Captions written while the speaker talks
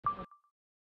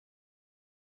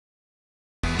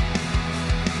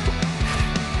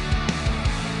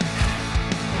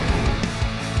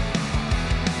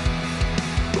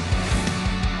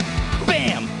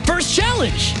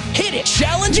challenge. Hit it.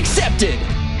 Challenge accepted.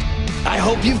 I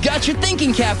hope you've got your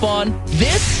thinking cap on.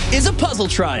 This is a puzzle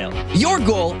trial. Your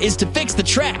goal is to fix the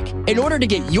track in order to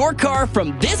get your car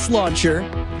from this launcher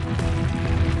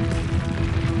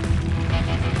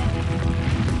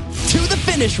to the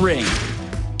finish ring.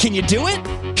 Can you do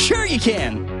it? Sure you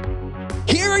can.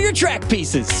 Here are your track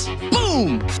pieces.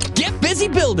 Boom! Get busy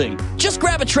building. Just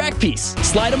grab a track piece,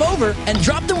 slide them over, and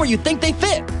drop them where you think they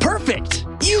fit. Perfect!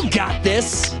 You got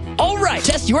this! All right,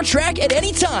 test your track at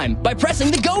any time by pressing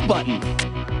the Go button.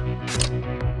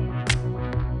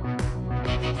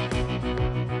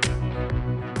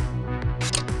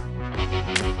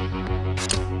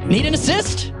 Need an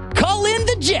assist? Call in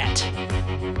the Jet.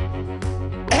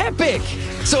 Epic!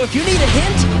 So if you need a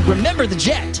hint, remember the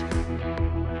Jet.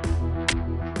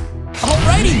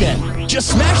 Alrighty then, just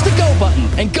smash the Go button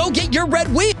and go get your red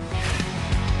wheel.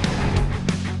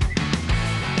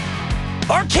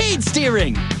 Arcade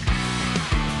steering.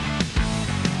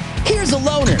 Here's a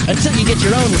loaner until you get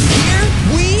your own. Here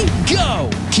we go.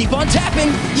 Keep on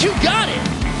tapping. You got it.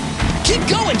 Keep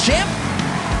going, champ.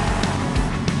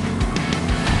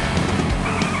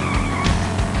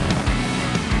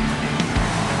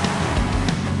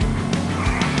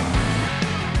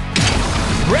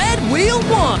 Red wheel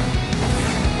 1.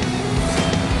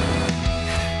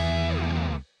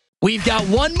 We've got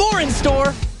one more in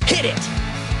store. Hit it.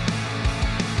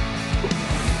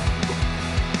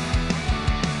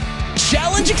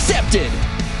 Challenge accepted.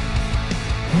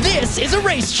 This is a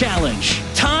race challenge.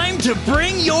 Time to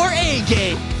bring your A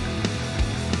game.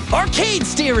 Arcade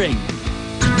steering.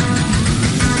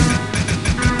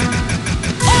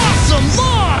 Awesome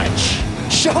launch.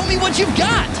 Show me what you've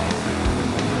got.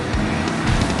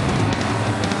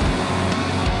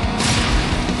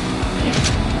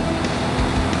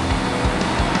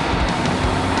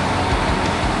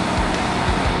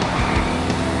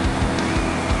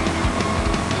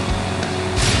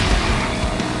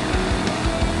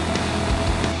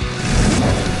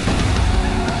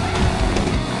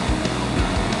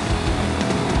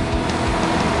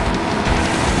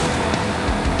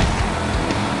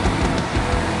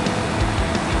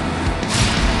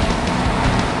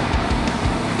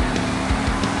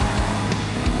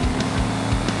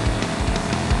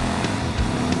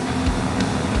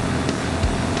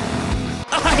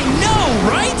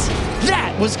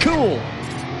 Was cool.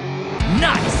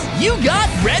 Nice. You got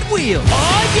red wheel.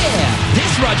 Oh yeah.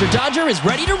 This Roger Dodger is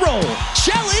ready to roll.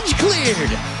 Challenge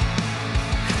cleared.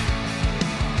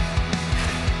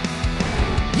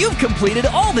 You've completed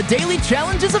all the daily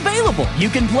challenges available. You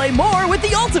can play more with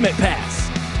the Ultimate Pass.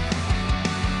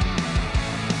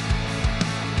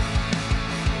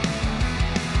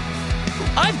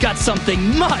 I've got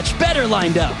something much better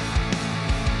lined up.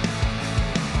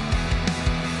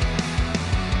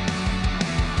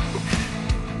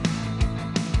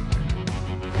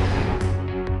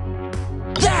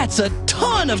 That's a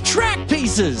ton of track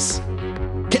pieces!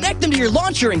 Connect them to your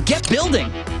launcher and get building.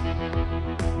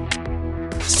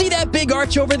 See that big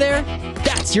arch over there?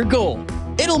 That's your goal.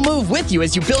 It'll move with you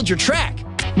as you build your track.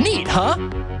 Neat, huh?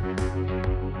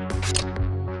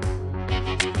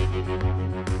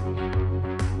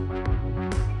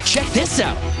 Check this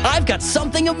out. I've got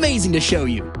something amazing to show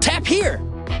you. Tap here.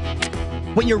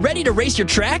 When you're ready to race your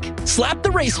track, slap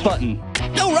the race button.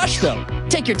 No rush though.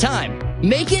 Take your time.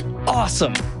 Make it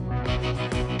awesome.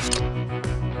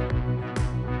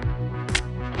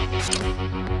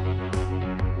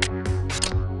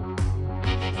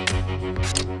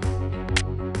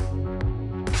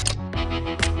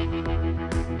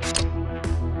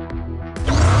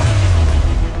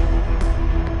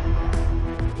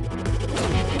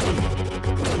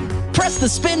 Press the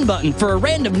spin button for a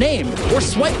random name, or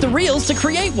swipe the reels to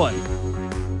create one.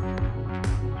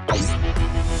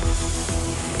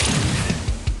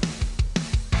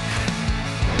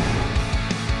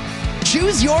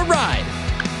 Choose your ride.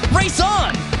 Race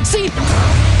on! See?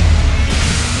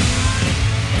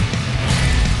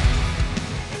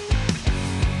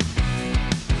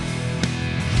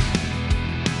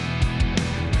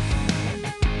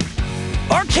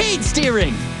 Arcade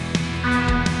steering!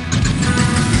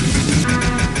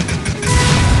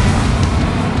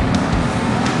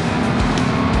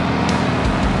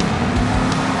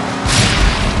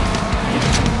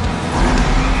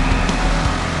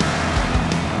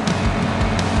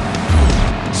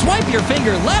 Swipe your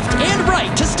finger left and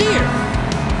right to steer.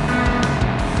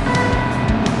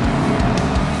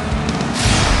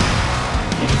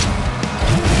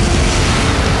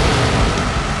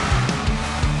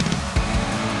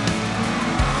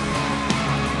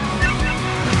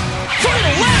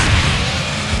 Final lap!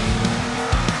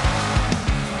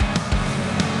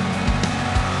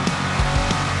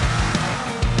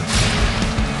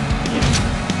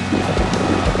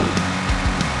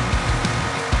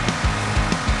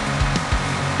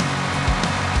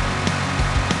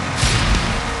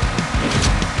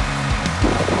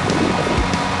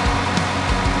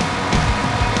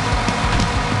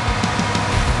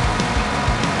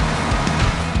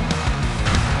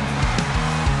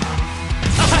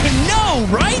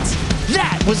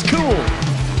 was cool.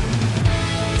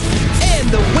 And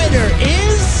the winner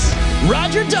is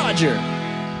Roger Dodger.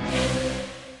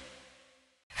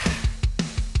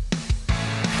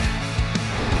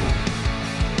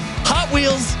 Hot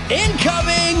Wheels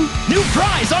incoming! New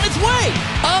prize on its way!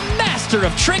 A master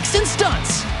of tricks and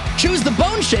stunts. Choose the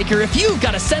Bone Shaker if you've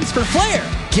got a sense for flair.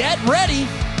 Get ready!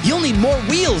 You'll need more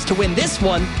wheels to win this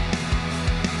one.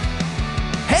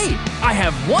 Hey, I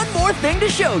have one more thing to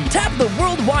show you. Tap the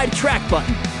Worldwide Track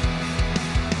button.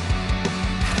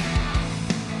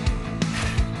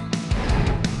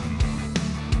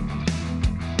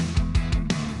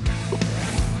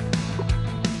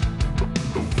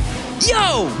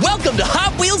 Yo! Welcome to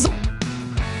Hot Wheels!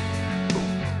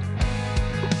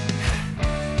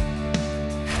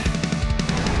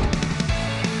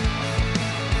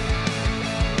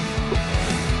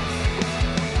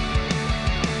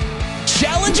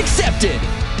 Challenge accepted!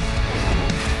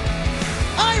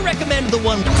 I recommend the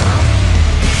one...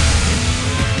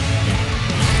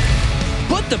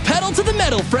 Put the pedal to the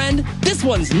metal, friend! This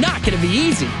one's not gonna be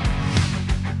easy!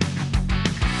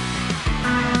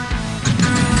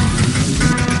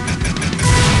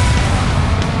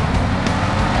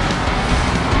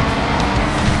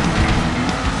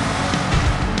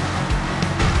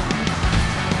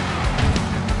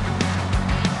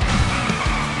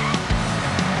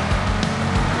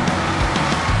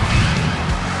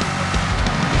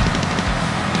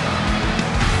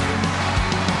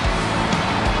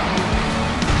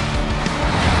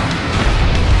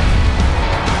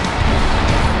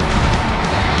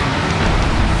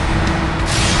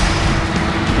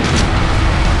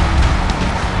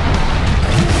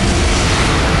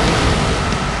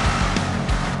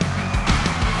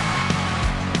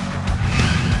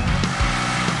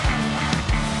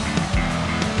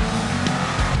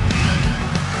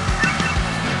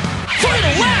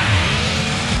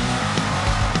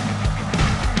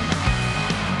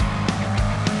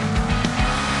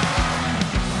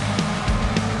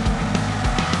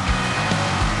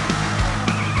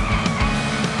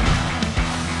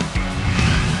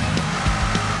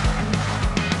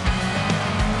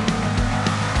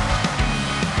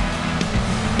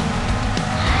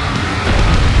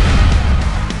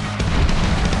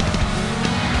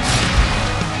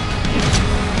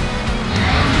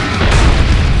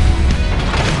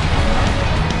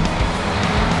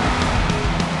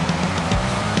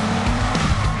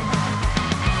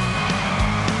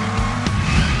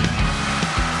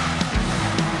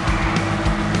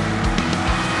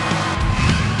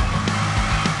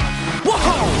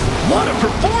 What a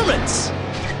performance!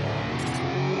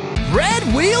 Red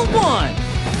Wheel won!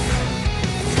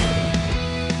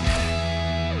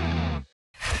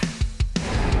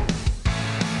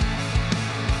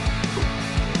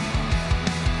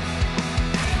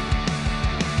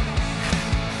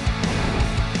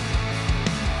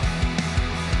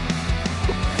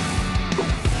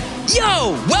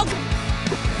 Yo! Welcome!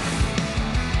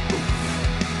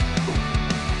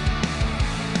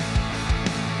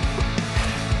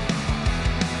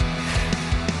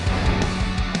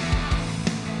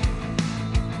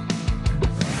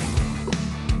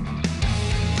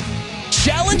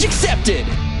 Challenge accepted!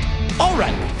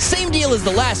 Alright, same deal as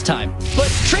the last time, but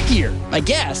trickier, I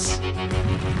guess.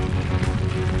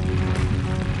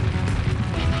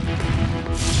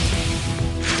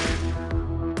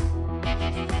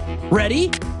 Ready,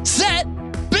 set,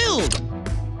 build!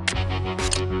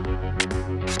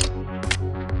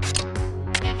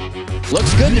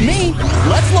 Looks good to me.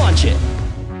 Let's launch it.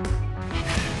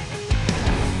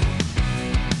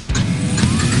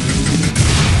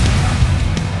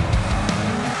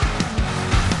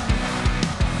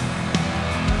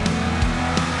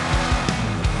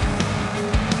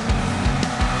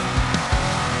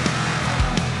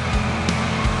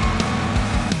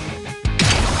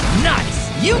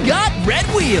 Nice! You got red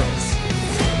wheels!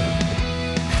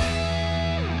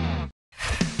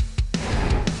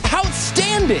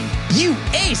 Outstanding! You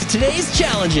aced today's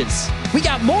challenges! We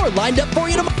got more lined up for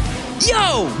you tomorrow!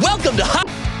 Yo! Welcome to Hot...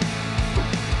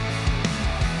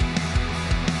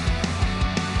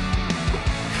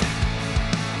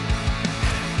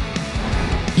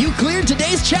 You cleared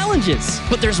today's challenges,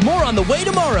 but there's more on the way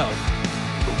tomorrow!